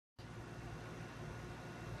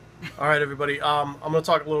All right, everybody. I'm gonna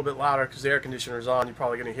talk a little bit louder because the air conditioner is on. You're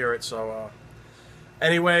probably gonna hear it. So,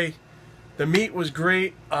 anyway, the meet was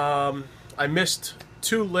great. I missed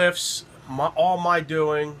 2 lifts. All my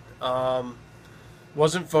doing.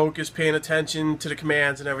 Wasn't focused, paying attention to the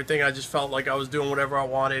commands and everything. I just felt like I was doing whatever I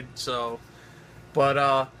wanted. So,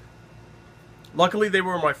 but luckily they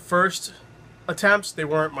were my first attempts. They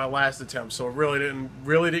weren't my last attempts. So it really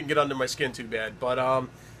didn't get under my skin too bad. But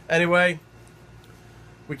anyway,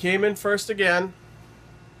 we came in first again.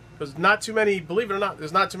 Because not too many, believe it or not,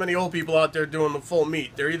 there's not too many old people out there doing the full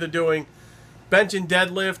meet. They're either doing bench and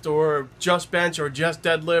deadlift or just bench or just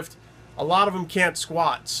deadlift. A lot of them can't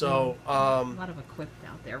squat, so a lot of equipped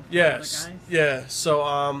out there. Yes, yeah.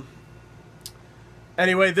 So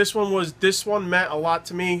anyway, this one meant a lot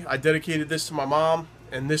to me. I dedicated this to my mom,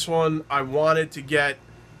 and this one I wanted to get.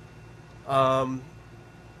 I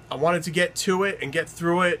wanted to get to it and get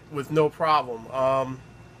through it with no problem.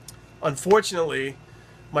 Unfortunately,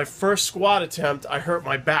 my first squat attempt, I hurt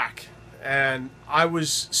my back, and I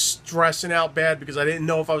was stressing out bad because I didn't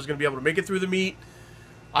know if I was going to be able to make it through the meet.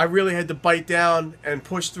 I really had to bite down and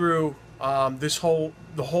push through the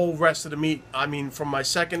whole rest of the meet. I mean, from my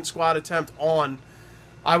second squat attempt on,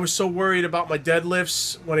 I was so worried about my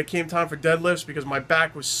deadlifts when it came time for deadlifts because my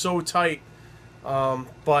back was so tight.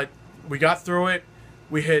 But we got through it.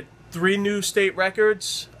 We hit 3 new state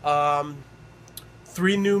records,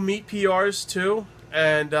 3 new meet PRs too,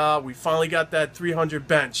 and we finally got that 300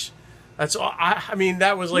 bench. That's all. I mean,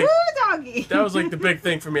 that was like that was like the big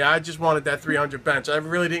thing for me. I just wanted that 300 bench. I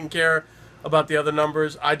really didn't care about the other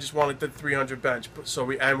numbers. I just wanted the 300 bench. So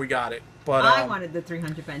we got it. But I wanted the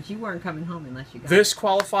 300 bench. You weren't coming home unless you got this it.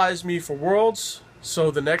 qualifies me for Worlds.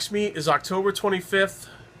 So the next meet is October 25th.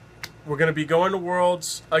 We're gonna be going to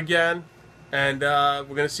Worlds again, and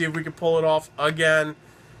we're gonna see if we can pull it off again.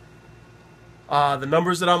 The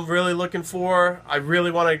numbers that I'm really looking for, I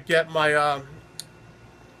really want to get my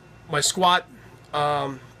my squat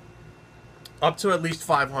up to at least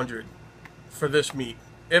 500 for this meet.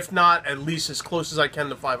 If not, at least as close as I can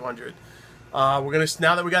to 500. Now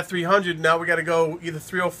that we got 300, now we got to go either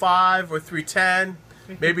 305 or 310,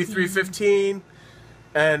 maybe 315,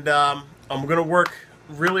 and I'm gonna work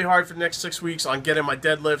really hard for the next 6 weeks on getting my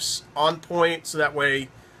deadlifts on point, so that way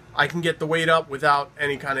I can get the weight up without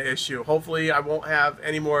any kind of issue. Hopefully, I won't have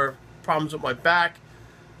any more problems with my back,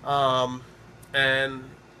 and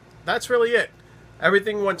that's really it.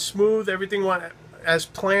 Everything went smooth. Everything went as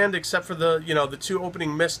planned, except for the the 2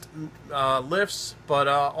 opening missed lifts. But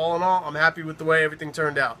all in all, I'm happy with the way everything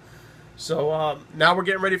turned out. So now we're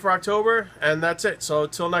getting ready for October, and that's it. So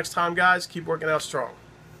till next time, guys, keep working out strong.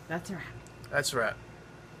 That's a wrap. That's a wrap.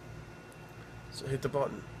 So hit the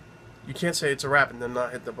button. You can't say it's a wrap and then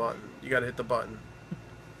not hit the button. You gotta hit the button.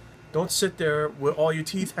 Don't sit there with all your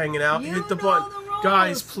teeth hanging out. Hit the button.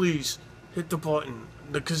 Guys, please, hit the button.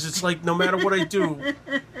 Because it's like, no matter what I do,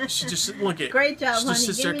 she just, look at. Great job, she just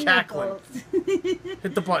sits there cackling.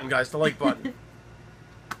 Hit the button, guys, the like button.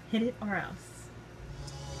 Hit it or else.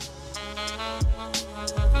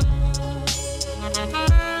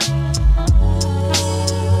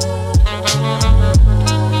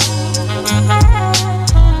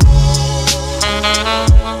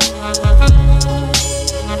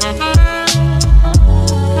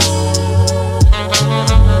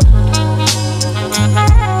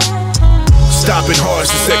 Stopping hard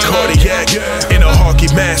since that cardiac. In a hockey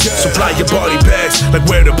mask, supply your body bags like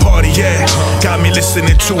where the party at. Got me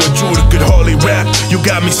listening to a Judah good holy rap. You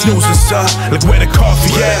got me snoozing, son, like where the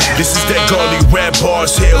coffee at. This is that golly rap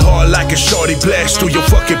bars, hit hard like a shorty blast through your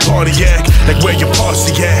fucking Pontiac, like where your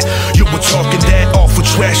posse at. You were talking that awful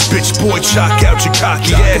trash, bitch boy, chalk out your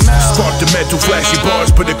cocky ass. Spark the mental flashy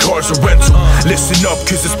bars, but the car's a rental. Listen up,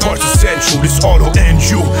 cause this part's essential. This auto end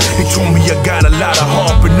you. He told me I got a lot of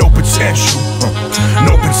heart, but no potential.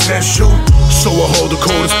 No potential. So I hold the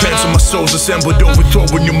coldest pens and my soul's assembled,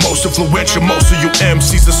 overthrowing you most influential. Most of you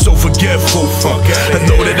MCs are so forgetful. I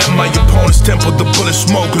know that at my opponent's temple the bullet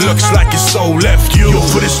smoke looks like your soul left you. Yo,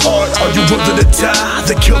 for this art, are you willing to die?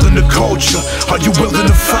 They're killing the culture. Are you willing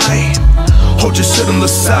to fight? Hold your shit in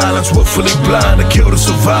the silence, willfully blind to kill to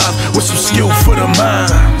survive with some skill for the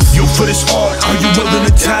mind. Yo, for this art, are you willing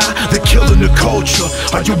to die? They're killing the culture.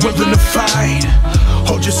 Are you willing to fight?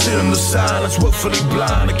 Hold your shit in the silence, willfully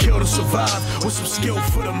blind to kill to survive with some skill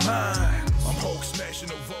for the mind.